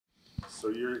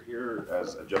you're here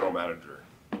as a general manager,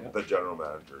 the general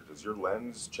manager. Does your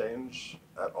lens change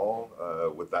at all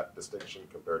with that distinction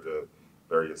compared to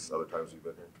various other times you've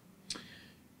been here?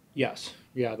 Yes,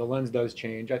 yeah, the lens does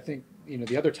change. I think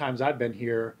the other times I've been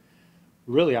here,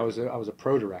 really I was a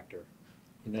pro director,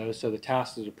 so the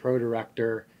task as a pro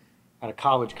director at a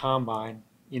college combine,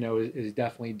 is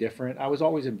definitely different. I was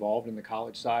always involved in the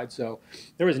college side, so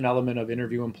there was an element of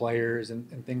interviewing players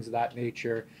and things of that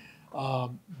nature.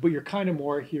 But you're kind of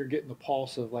more here getting the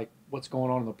pulse of like what's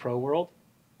going on in the pro world,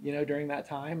 during that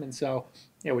time. And so,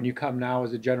 when you come now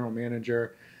as a general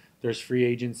manager, there's free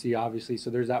agency, obviously. So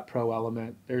there's that pro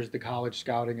element. There's the college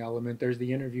scouting element. There's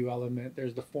the interview element.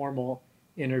 There's the formal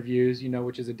interviews,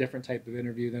 which is a different type of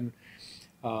interview than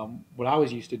what I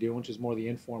was used to doing, which is more the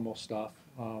informal stuff.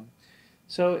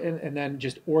 And then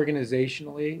just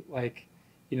organizationally, like,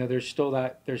 there's still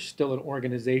an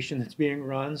organization that's being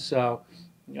run. So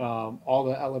all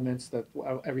the elements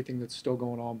everything that's still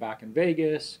going on back in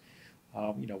Vegas,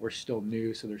 we're still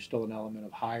new, so there's still an element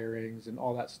of hirings and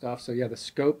all that stuff. So yeah, the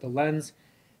scope, the lens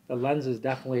is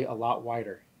definitely a lot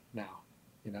wider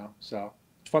now, so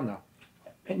it's fun though.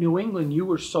 At New England, you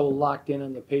were so locked in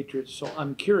on the Patriots, so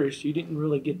I'm curious, you didn't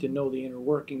really get to know the inner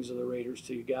workings of the Raiders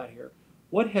till you got here.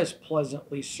 What has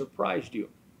pleasantly surprised you?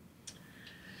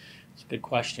 It's a good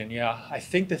question. Yeah, I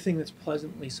think the thing that's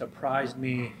pleasantly surprised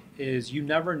me is you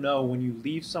never know when you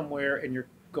leave somewhere and you're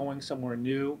going somewhere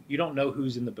new, you don't know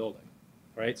who's in the building,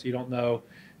 right? So you don't know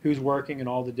who's working in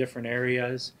all the different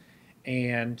areas.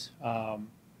 And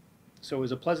so it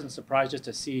was a pleasant surprise just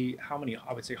to see how many,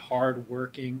 I would say,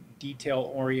 hard-working,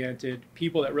 detail-oriented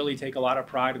people that really take a lot of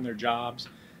pride in their jobs.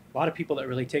 A lot of people that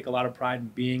really take a lot of pride in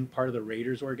being part of the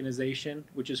Raiders organization,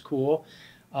 which is cool.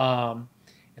 And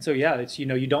so, yeah, it's,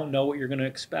 you don't know what you're going to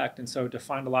expect. And so to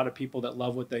find a lot of people that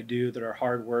love what they do, that are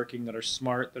hardworking, that are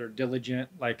smart, that are diligent,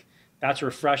 like that's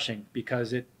refreshing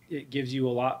because it gives you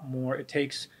a lot more. It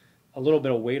takes a little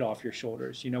bit of weight off your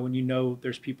shoulders, when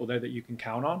there's people there that you can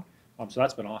count on. So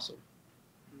that's been awesome.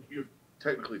 You have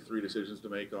technically 3 decisions to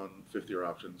make on fifth-year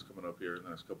options coming up here in the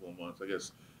next couple of months. I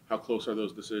guess, how close are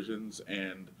those decisions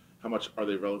and how much are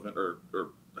they relevant or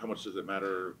how much does it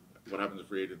matter what happens in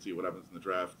free agency, what happens in the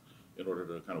draft in order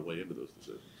to kind of weigh into those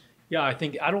decisions? Yeah,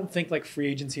 I don't think like free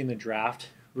agency and the draft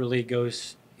really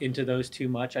goes into those too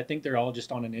much. I think they're all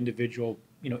just on an individual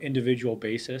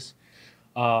basis.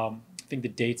 I think the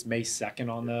date's May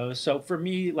 2nd on those. So for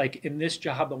me, like in this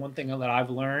job, the one thing that I've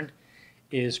learned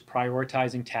is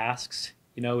prioritizing tasks,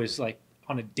 is like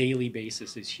on a daily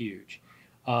basis is huge.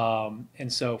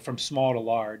 And so from small to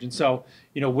large. And so,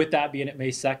 with that being at May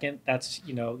 2nd, that's,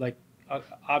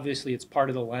 obviously it's part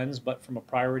of the lens, but from a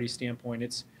priority standpoint,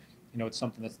 it's, it's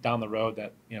something that's down the road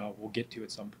that, we'll get to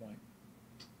at some point.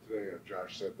 Today,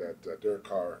 Josh said that Derek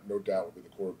Carr, no doubt, will be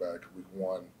the quarterback week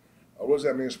 1. What does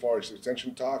that mean as far as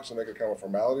extension talks and make it kind of a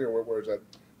formality, or where does that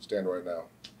stand right now?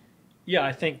 Yeah,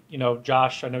 I think, I know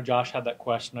Josh had that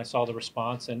question. I saw the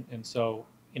response. And so,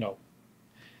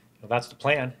 that's the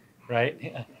plan,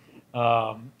 right?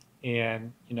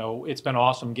 And, it's been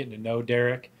awesome getting to know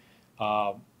Derek.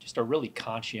 Just a really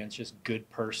conscientious, good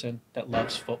person that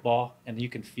loves football, and you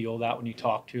can feel that when you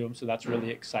talk to him. So that's really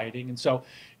exciting. And so,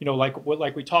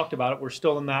 like we talked about it, we're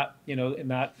still in that,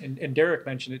 and Derek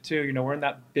mentioned it too. We're in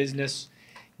that business,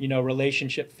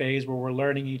 relationship phase where we're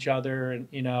learning each other,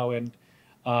 and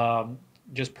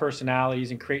just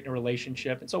personalities and creating a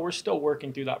relationship. And so we're still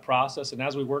working through that process. And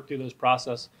as we work through those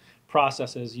processes,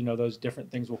 those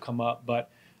different things will come up. But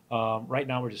right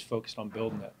now we're just focused on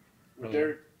building it. With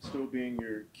Derek still being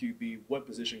your QB, what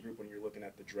position group when you're looking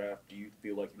at the draft do you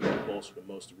feel like you need to bolster the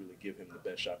most to really give him the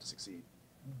best shot to succeed?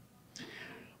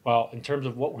 Well, in terms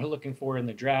of what we're looking for in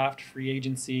the draft, free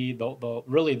agency,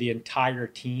 really the entire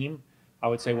team, I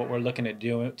would say what we're looking at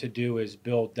to do is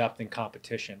build depth and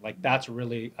competition. Like that's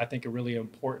really, I think, a really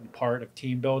important part of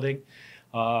team building.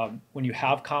 When you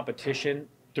have competition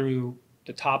through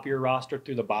the top of your roster,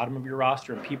 through the bottom of your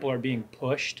roster, and people are being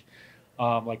pushed,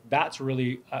 like that's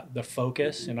really the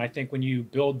focus. And I think when you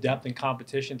build depth and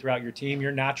competition throughout your team,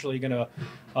 you're naturally going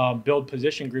to build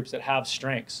position groups that have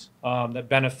strengths that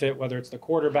benefit, whether it's the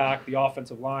quarterback, the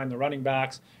offensive line, the running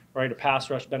backs, right? A pass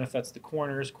rush benefits the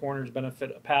corners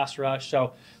benefit a pass rush.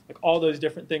 So like all those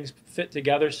different things fit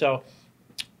together. So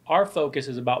our focus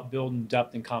is about building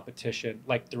depth and competition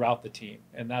like throughout the team.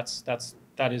 And that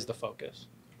is the focus.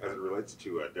 As it relates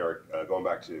to Derek, going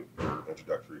back to your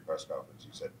introductory press conference,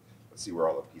 you said, let's see where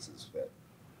all the pieces fit.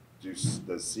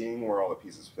 Does seeing where all the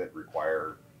pieces fit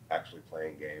require actually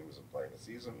playing games and playing a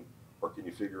season? Or can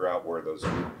you figure out where those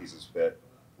pieces fit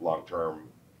long-term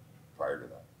prior to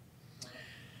that?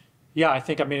 Yeah,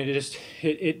 I mean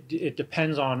it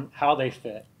depends on how they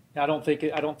fit. I don't think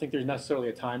there's necessarily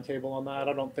a timetable on that.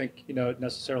 I don't think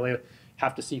necessarily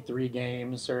have to see 3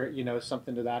 games or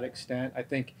something to that extent. I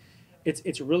think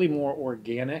it's really more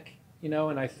organic,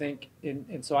 and I think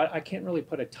and so I can't really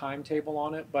put a timetable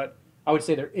on it, but I would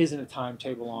say there isn't a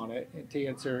timetable on it. And to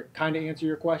answer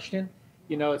your question,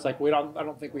 it's like I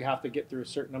don't think we have to get through a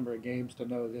certain number of games to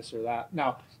know this or that.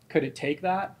 Now, could it take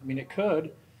that? I mean, it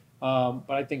could. But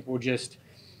I think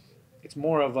it's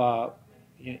more of a,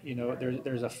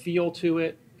 there's a feel to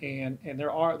it, and there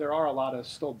are a lot of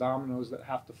still dominoes that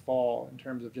have to fall in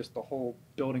terms of just the whole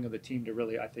building of the team to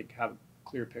really, I think, have a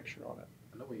clear picture on it.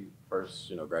 I know when you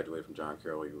first, graduated from John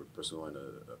Carroll, you were pursuing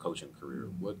a coaching career.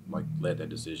 What led that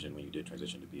decision when you did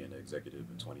transition to being an executive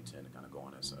in 2010 to kind of go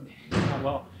on that side?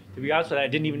 Well, to be honest with you, I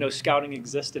didn't even know scouting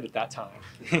existed at that time.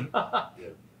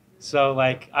 So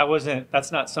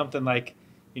that's not something I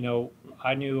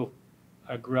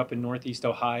grew up in Northeast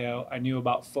Ohio. I knew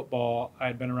about football. I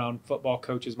had been around football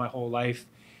coaches my whole life.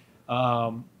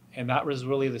 And that was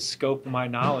really the scope of my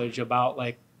knowledge about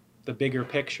the bigger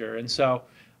picture. And so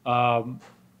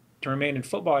to remain in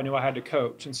football, I knew I had to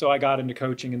coach. And so I got into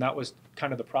coaching, and that was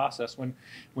kind of the process.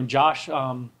 When Josh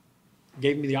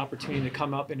gave me the opportunity to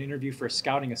come up and interview for a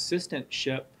scouting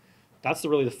assistantship, that's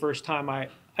really the first time I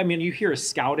mean, you hear of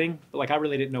scouting, but I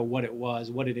really didn't know what it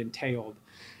was, what it entailed.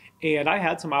 And I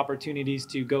had some opportunities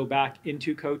to go back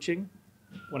into coaching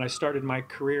when I started my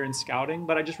career in scouting,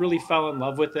 but I just really fell in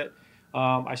love with it.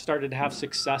 I started to have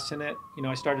success in it.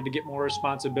 I started to get more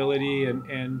responsibility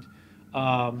and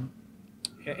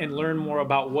learn more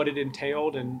about what it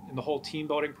entailed and the whole team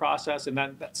building process. And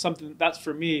that's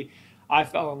for me, I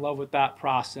fell in love with that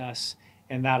process,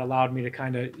 and that allowed me to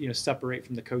kind of separate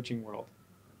from the coaching world.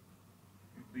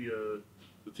 The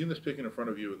team that's picking in front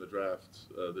of you in the draft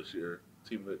this year,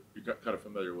 team that you're kind of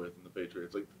familiar with in the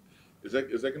Patriots, is that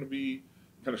going to be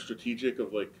kind of strategic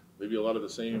of maybe a lot of the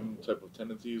same type of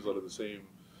tendencies, a lot of the same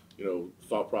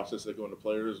thought process that go into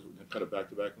players kind of back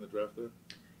to back in the draft there?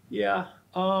 Yeah.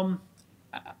 The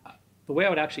way I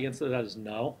would actually answer that is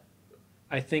no.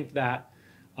 I think that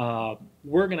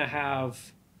we're going to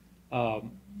have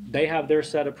they have their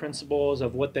set of principles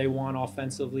of what they want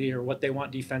offensively or what they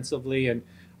want defensively, and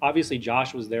obviously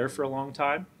Josh was there for a long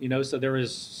time, so there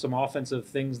was some offensive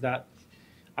things that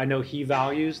I know he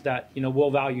values that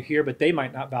we'll value here, but they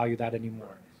might not value that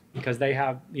anymore because they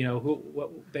have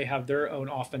they have their own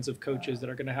offensive coaches that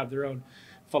are going to have their own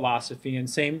philosophy, and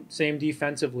same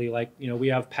defensively. We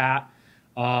have Pat,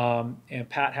 and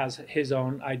Pat has his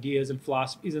own ideas and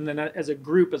philosophies, and then as a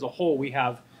group as a whole we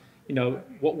have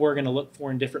what we're going to look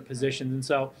for in different positions. And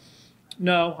so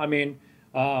no, I mean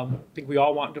I think we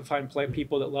all want to find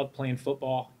people that love playing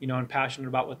football, and passionate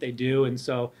about what they do. And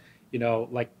so,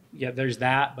 there's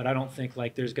that, but I don't think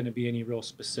there's going to be any real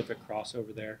specific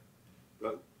crossover there.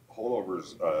 The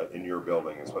holdovers in your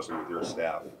building, especially with your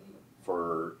staff,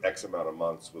 for X amount of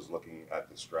months was looking at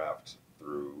this draft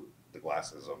through the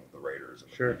glasses of the Raiders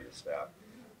and the previous staff.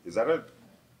 Is that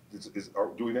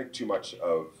do we make too much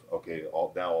of, okay,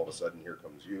 all of a sudden here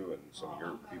comes you and some of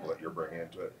your people that you're bringing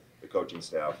into it, the coaching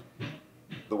staff,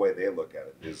 the way they look at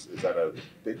it? Is that a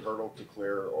big hurdle to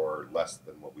clear or less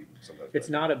than what we sometimes It's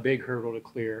make? not a big hurdle to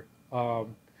clear.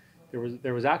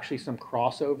 There was actually some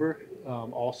crossover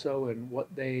also in what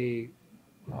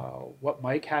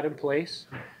Mike had in place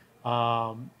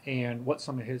and what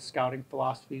some of his scouting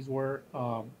philosophies were.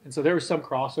 And so there was some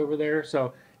crossover there.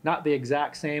 So not the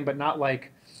exact same, but not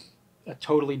a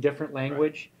totally different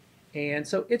language. Right. And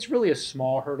so it's really a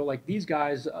small hurdle. These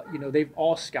guys, they've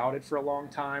all scouted for a long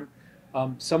time.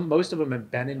 Most of them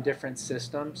have been in different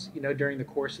systems, during the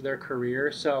course of their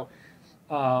career. So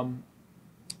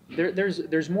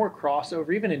there's more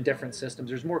crossover, even in different systems.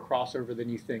 There's more crossover than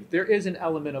you think. There is an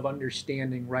element of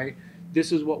understanding, right?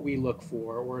 This is what we look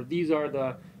for, or these are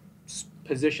the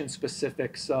position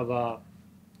specifics of a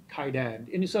tight end.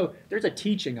 And so there's a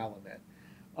teaching element.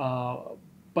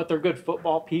 But they're good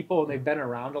football people, and they've been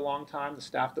around a long time, the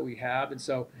staff that we have. And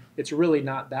so it's really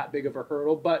not that big of a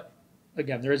hurdle. But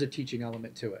again, there is a teaching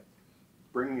element to it.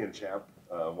 Bringing in Champ,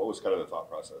 what was kind of the thought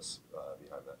process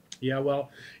behind that? Yeah,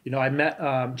 well, I met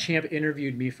Champ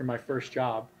interviewed me for my first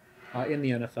job in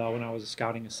the NFL when I was a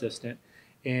scouting assistant.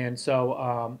 And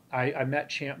so I met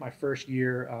Champ my first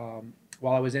year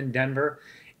while I was in Denver.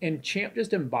 And Champ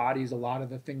just embodies a lot of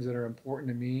the things that are important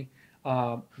to me.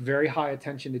 Very high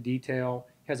attention to detail,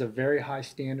 has a very high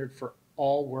standard for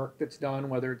all work that's done,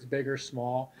 whether it's big or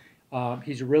small.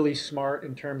 He's really smart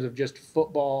in terms of just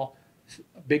football,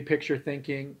 big picture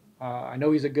thinking. I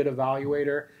know he's a good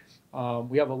evaluator.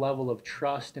 We have a level of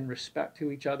trust and respect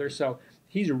to each other. So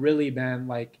he's really been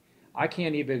like, I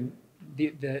can't even,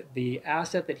 the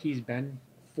asset that he's been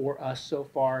for us so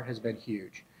far has been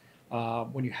huge.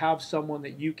 When you have someone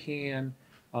that you can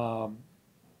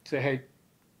say, hey,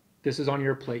 this is on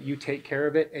your plate, you take care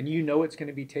of it, and you know it's going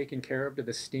to be taken care of to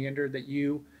the standard that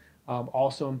you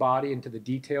also embody and to the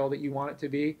detail that you want it to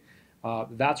be.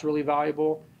 That's really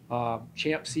valuable.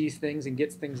 Champ sees things and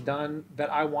gets things done that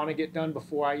I want to get done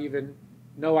before I even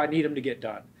know I need them to get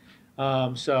done.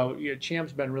 So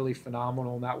Champ's been really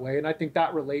phenomenal in that way, and I think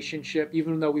that relationship,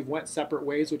 even though we've went separate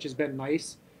ways, which has been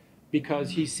nice, because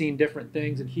he's seen different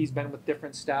things and he's been with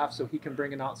different staff, so he can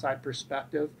bring an outside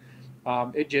perspective.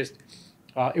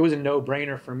 It was a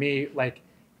no-brainer for me. Like,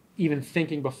 even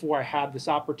thinking before I had this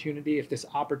opportunity, if this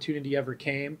opportunity ever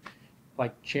came,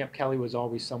 like Champ Kelly was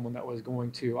always someone that was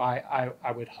going to, I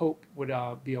would hope would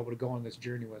be able to go on this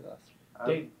journey with us.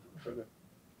 Dave?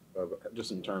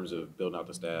 Just in terms of building out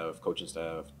the staff, coaching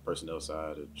staff, personnel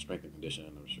side, strength and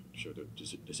conditioning, I'm sure the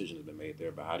decision has been made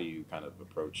there. But how do you kind of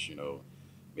approach,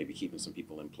 maybe keeping some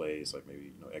people in place, like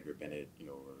maybe Edgar Bennett,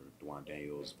 or DeJuan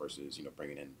Daniels, versus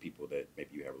bringing in people that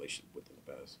maybe you have a relationship with in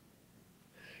the past?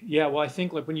 Yeah, well, I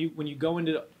think like when you go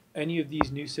into any of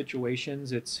these new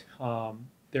situations, it's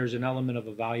there's an element of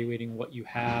evaluating what you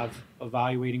have,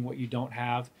 evaluating what you don't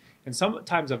have. And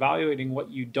sometimes evaluating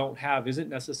what you don't have isn't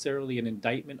necessarily an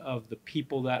indictment of the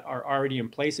people that are already in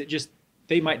place. They just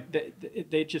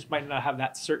might not have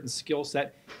that certain skill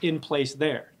set in place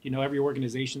there. Every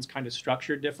organization's kind of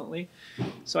structured differently.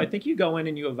 So I think you go in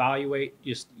and you evaluate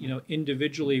just,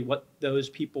 individually what those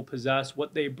people possess,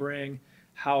 what they bring,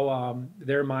 how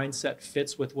their mindset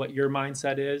fits with what your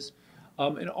mindset is.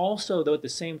 And also, though, at the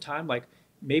same time, like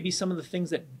maybe some of the things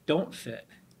that don't fit.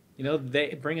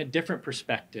 They bring a different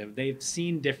perspective. They've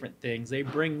seen different things. They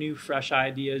bring new, fresh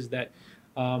ideas that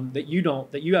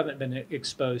you haven't been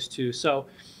exposed to. So,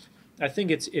 I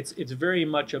think it's very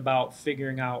much about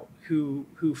figuring out who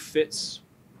fits,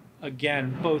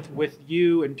 again, both with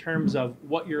you in terms of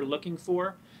what you're looking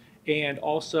for, and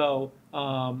also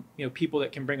people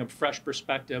that can bring a fresh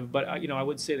perspective. But I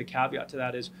would say the caveat to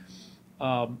that is,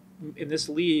 in this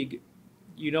league,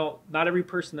 not every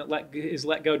person that is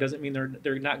let go doesn't mean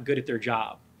they're not good at their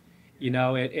job,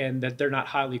 and that they're not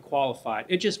highly qualified.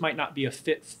 It just might not be a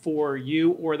fit for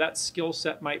you, or that skill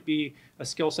set might be a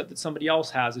skill set that somebody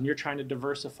else has, and you're trying to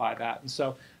diversify that. And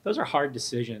so those are hard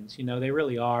decisions, they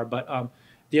really are. But at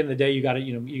the end of the day, you got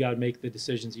to make the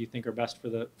decisions that you think are best for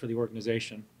the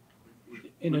organization.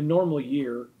 In a normal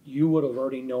year, you would have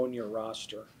already known your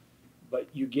roster, but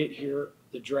you get here,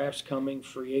 the draft's coming,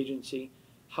 free agency.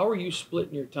 How are you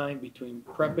splitting your time between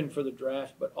prepping for the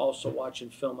draft, but also watching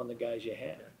film on the guys you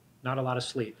have? Not a lot of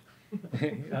sleep.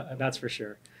 That's for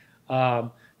sure.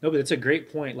 No, but it's a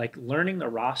great point. Like, learning the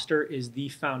roster is the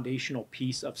foundational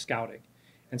piece of scouting.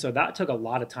 And so that took a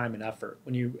lot of time and effort.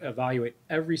 When you evaluate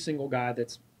every single guy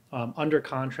that's under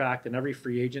contract and every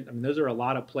free agent, I mean, those are a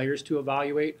lot of players to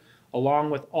evaluate, along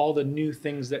with all the new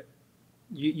things that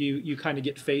you kind of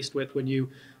get faced with when you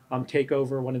take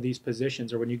over one of these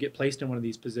positions, or when you get placed in one of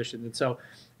these positions. And so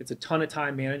it's a ton of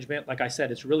time management. Like I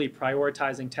said, it's really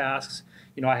prioritizing tasks.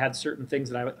 I had certain things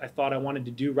that I thought I wanted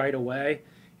to do right away,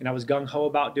 and I was gung-ho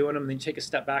about doing them. And then you take a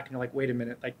step back and you're like, wait a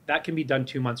minute, like that can be done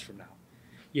 2 months from now.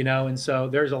 And so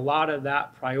there's a lot of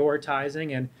that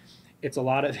prioritizing, and it's a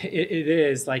lot of,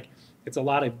 it's a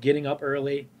lot of getting up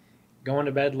early, going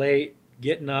to bed late,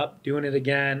 getting up, doing it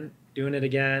again,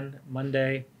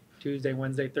 Monday, Tuesday,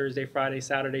 Wednesday, Thursday, Friday,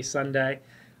 Saturday, Sunday.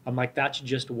 I'm like, that's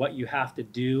just what you have to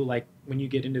do, like when you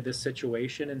get into this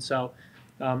situation. And so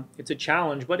it's a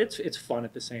challenge, but it's fun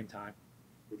at the same time.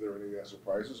 Were there any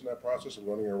surprises in that process of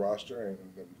learning your roster, and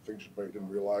things you probably didn't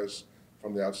realize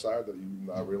from the outside that you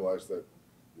now realize that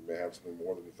you may have something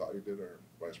more than you thought you did, or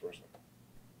vice versa?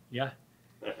 Yeah.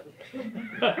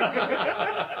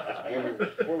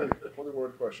 Fully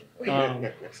worded question.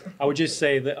 I would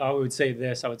say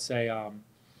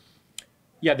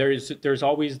yeah, there's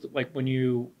always, like, when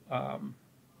you're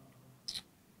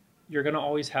going to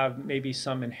always have maybe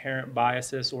some inherent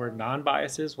biases or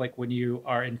non-biases, like when you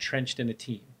are entrenched in a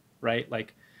team, right?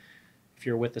 Like, if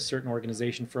you're with a certain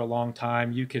organization for a long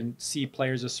time, you can see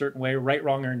players a certain way, right,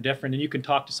 wrong, or indifferent, and you can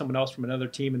talk to someone else from another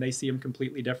team and they see them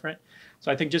completely different.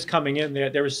 So I think just coming in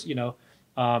there was, there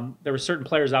were certain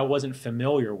players I wasn't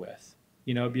familiar with,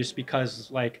 just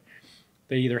because, like,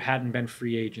 they either hadn't been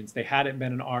free agents, they hadn't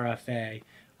been an RFA,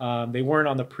 they weren't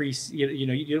on the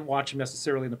you didn't watch them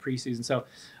necessarily in the preseason. So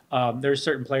there's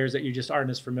certain players that you just aren't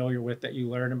as familiar with that you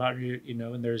learn about, and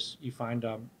you find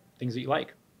things that you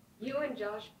like. You and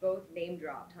Josh both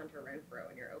name-dropped Hunter Renfrow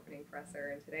in your opening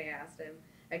presser, and today I asked him,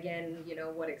 again,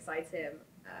 what excites him.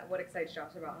 what excites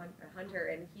Josh about Hunter,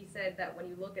 and he said that when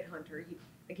you look at Hunter,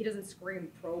 he doesn't scream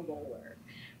Pro Bowler.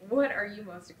 What are you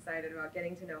most excited about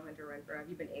getting to know Hunter Renfrow? Have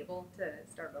you been able to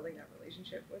start building that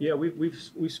relationship with Yeah, him?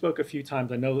 we've spoke a few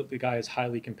times. I know that the guy is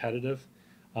highly competitive,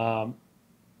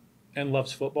 and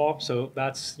loves football. So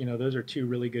that's, those are two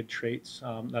really good traits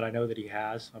that I know that he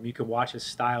has. You can watch his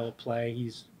style of play.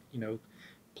 He's,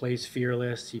 plays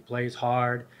fearless. He plays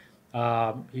hard.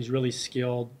 He's really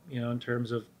skilled, in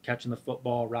terms of catching the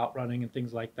football, route running, and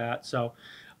things like that. So,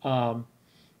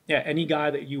 yeah, any guy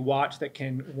that you watch that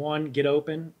can, one, get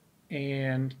open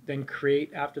and then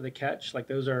create after the catch, like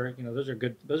those are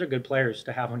good players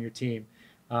to have on your team.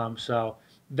 So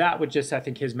that would just, I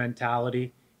think, his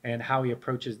mentality and how he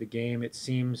approaches the game. It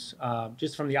seems,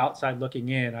 just from the outside looking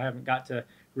in, I haven't got to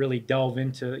really delve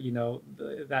into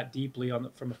that deeply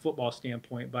from a football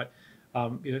standpoint, but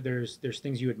there's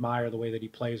things you admire the way that he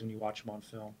plays when you watch him on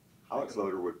film. Alex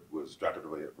Leatherwood was drafted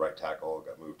really at right tackle,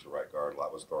 got moved to right guard. A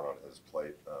lot was thrown on his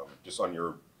plate. Just on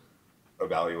your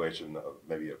evaluation of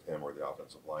maybe of him or the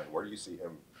offensive line, where do you see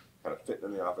him kind of fitting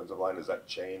in the offensive line? Does that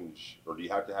change, or do you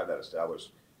have to have that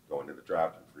established going to the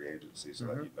draft and free agency so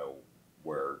that you know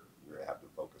where you have to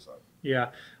focus on? Yeah,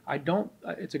 I don't.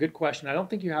 It's a good question. I don't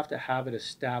think you have to have it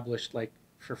established like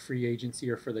for free agency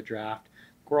or for the draft.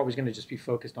 We're always going to just be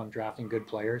focused on drafting good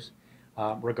players,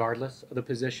 regardless of the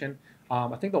position.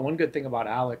 I think the one good thing about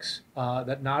Alex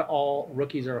that not all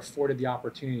rookies are afforded the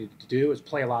opportunity to do is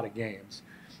play a lot of games.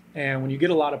 And when you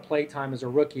get a lot of play time as a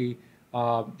rookie,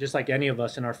 just like any of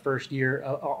us in our first year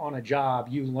on a job,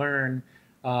 you learn.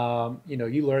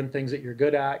 You learn things that you're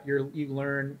good at. You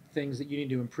learn things that you need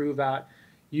to improve at.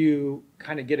 You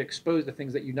kind of get exposed to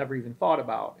things that you never even thought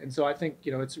about. And so I think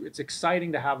it's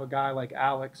exciting to have a guy like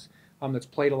Alex that's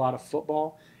played a lot of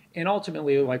football. And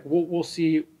ultimately, like we'll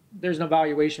see. There's an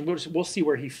evaluation. We'll see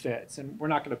where he fits, and we're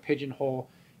not going to pigeonhole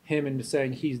him into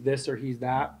saying he's this or he's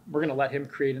that. We're going to let him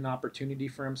create an opportunity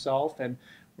for himself, and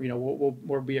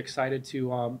we'll be excited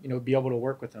to be able to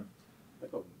work with him. I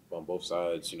think on both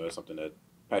sides, it's something that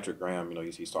Patrick Graham,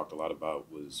 he's talked a lot about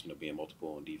was, being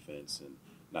multiple on defense and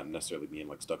not necessarily being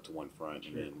like stuck to one front.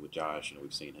 And then with Josh,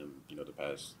 we've seen him, the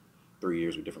past 3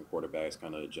 years with different quarterbacks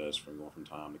kind of adjust from going from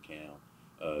Tom to Cam.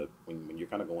 When you're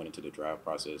kind of going into the draft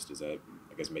process, does that,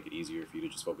 I guess, make it easier for you to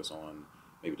just focus on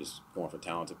maybe just going for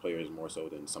talented players more so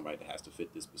than somebody that has to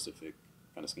fit this specific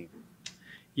kind of scheme?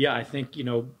 Yeah, I think,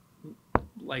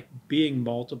 like being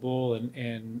multiple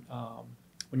and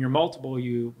when you're multiple,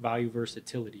 you value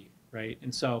versatility, right?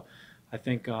 And so I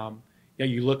think,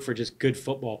 you look for just good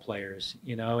football players,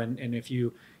 and if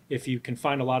you can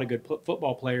find a lot of good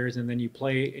football players and then you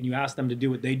play and you ask them to do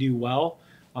what they do well,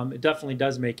 it definitely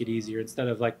does make it easier instead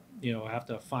of like, I have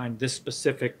to find this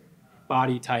specific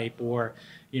body type or,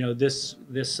 this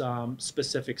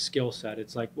specific skill set.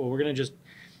 It's like, well, we're going to just,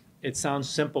 it sounds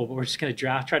simple, but we're just going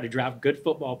to try to draft good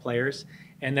football players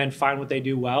and then find what they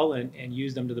do well and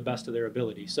use them to the best of their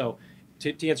ability. So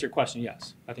to answer your question,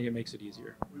 yes, I think it makes it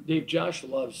easier. Dave, Josh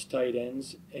loves tight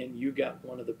ends, and you got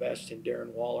one of the best in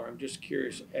Darren Waller. I'm just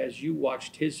curious, as you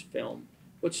watched his film,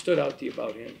 what stood out to you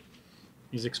about him?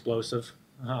 He's explosive.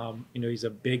 He's a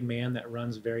big man that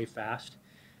runs very fast.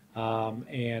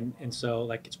 And so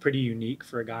like it's pretty unique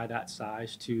for a guy that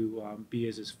size to be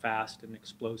as fast and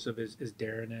explosive as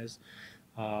Darren is.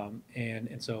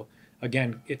 And so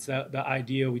again, it's the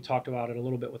idea, we talked about it a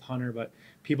little bit with Hunter, but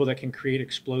people that can create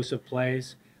explosive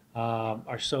plays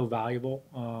are so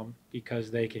valuable because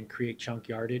they can create chunk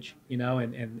yardage,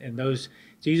 and those,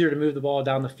 it's easier to move the ball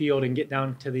down the field and get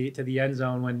down to the end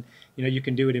zone when you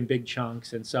can do it in big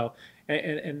chunks. And so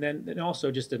and then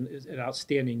also just an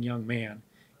outstanding young man,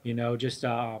 just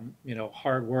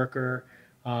hard worker.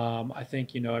 I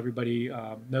think everybody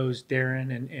knows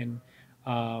Darren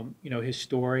and his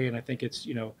story, and I think it's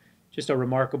just a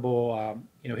remarkable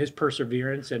his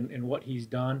perseverance and what he's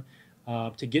done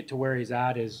to get to where he's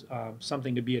at is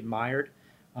something to be admired.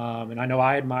 And I know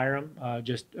I admire him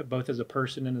just both as a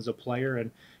person and as a player,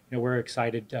 and we're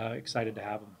excited to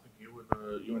have him.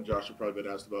 You and Josh have probably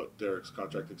been asked about Derek's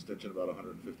contract extension about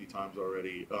 150 times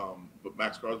already, but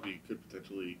Maxx Crosby could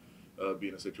potentially be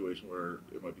in a situation where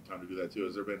it might be time to do that too.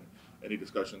 Has there been any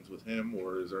discussions with him,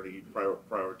 or is there any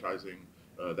prioritizing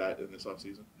that in this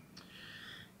offseason?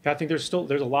 Yeah, I think there's a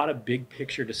lot of big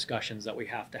picture discussions that we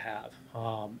have to have,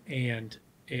 and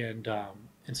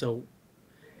so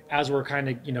as we're kind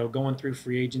of going through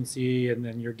free agency and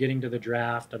then you're getting to the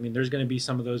draft, I mean, there's going to be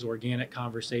some of those organic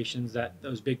conversations,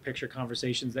 those big picture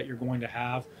conversations that you're going to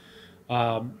have,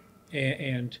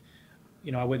 and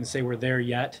I wouldn't say we're there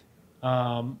yet,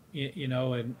 and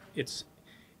it's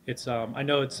I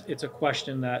know it's a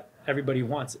question that everybody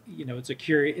wants. You know, it's a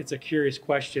curious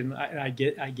question. I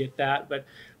get that, but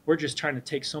we're just trying to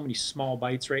take so many small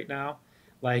bites right now.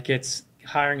 Like it's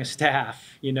hiring a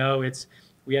staff. You know,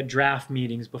 we had draft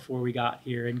meetings before we got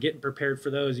here and getting prepared for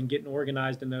those and getting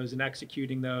organized in those and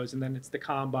executing those, and then it's the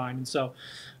combine. And so,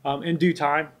 in due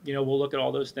time, you know, we'll look at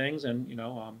all those things. And you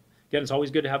know, again, it's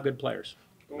always good to have good players.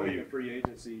 Going into free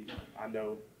agency, I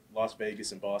know Las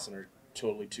Vegas and Boston are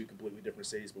totally two completely different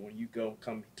cities, but when you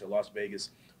come to Las Vegas,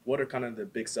 what are kind of the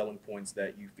big selling points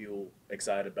that you feel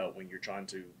excited about when you're trying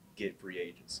to get free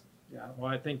agents? Yeah,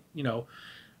 well, I think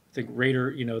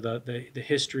Raider, you know, the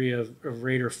history of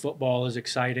Raider football is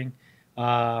exciting.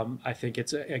 I think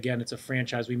it's a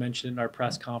franchise. We mentioned in our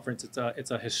press conference,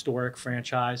 it's a historic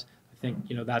franchise. I think,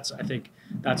 you know, that's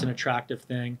an attractive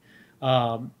thing.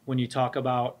 When you talk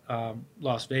about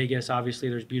Las Vegas, obviously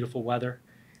there's beautiful weather.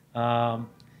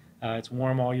 It's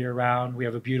warm all year round. We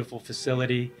have a beautiful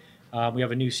facility. We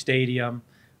have a new stadium.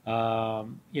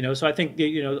 You know, so I think,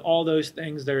 you know, all those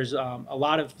things, there's a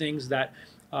lot of things that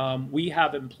we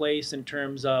have in place in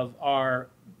terms of our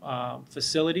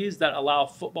facilities that allow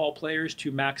football players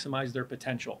to maximize their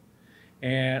potential.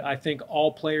 And I think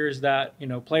all players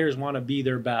players want to be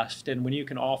their best. And when you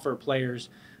can offer players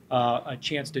a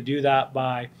chance to do that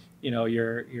by, you know,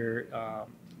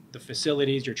 the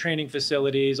facilities, your training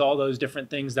facilities, all those different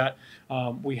things that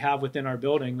we have within our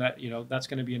building, that, you know, that's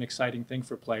going to be an exciting thing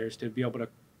for players to be able to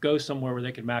go somewhere where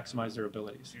they can maximize their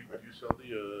abilities. Do you sell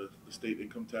the state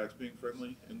income tax being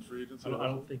friendly in free agency? I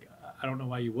don't know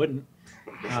why you wouldn't.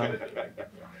 Well,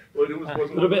 it was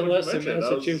A little bit less than mentioned.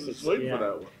 I was Massachusetts. waiting Yeah. for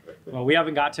that one. Well, we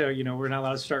haven't got to, you know, we're not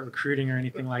allowed to start recruiting or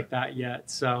anything like that yet.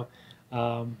 So,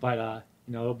 but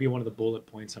you know, it'll be one of the bullet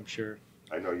points, I'm sure.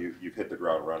 I know you've hit the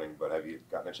ground running, but have you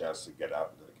gotten a chance to get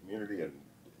out into the community, and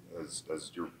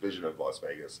has your vision of Las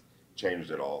Vegas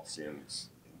changed at all since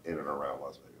in and around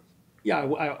Las Vegas? Yeah,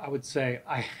 I would say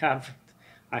I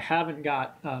haven't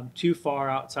got too far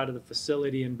outside of the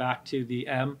facility and back to the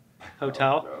M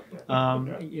hotel,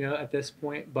 you know, at this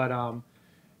point. But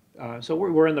so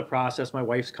we're in the process. My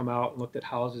wife's come out and looked at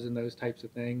houses and those types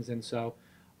of things, and so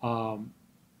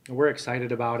we're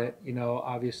excited about it. You know,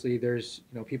 obviously there's,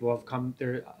 you know, people have come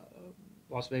there.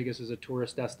 Las Vegas is a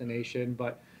tourist destination,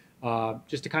 but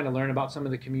just to kind of learn about some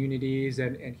of the communities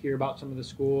and hear about some of the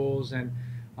schools, and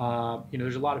you know,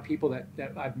 there's a lot of people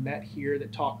that I've met here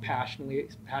that talk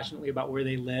passionately about where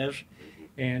they live,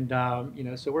 and you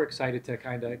know, so we're excited to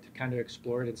kind of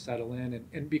explore it and settle in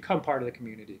and become part of the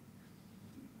community.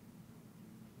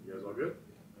 You guys all good?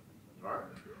 All right.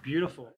 Beautiful.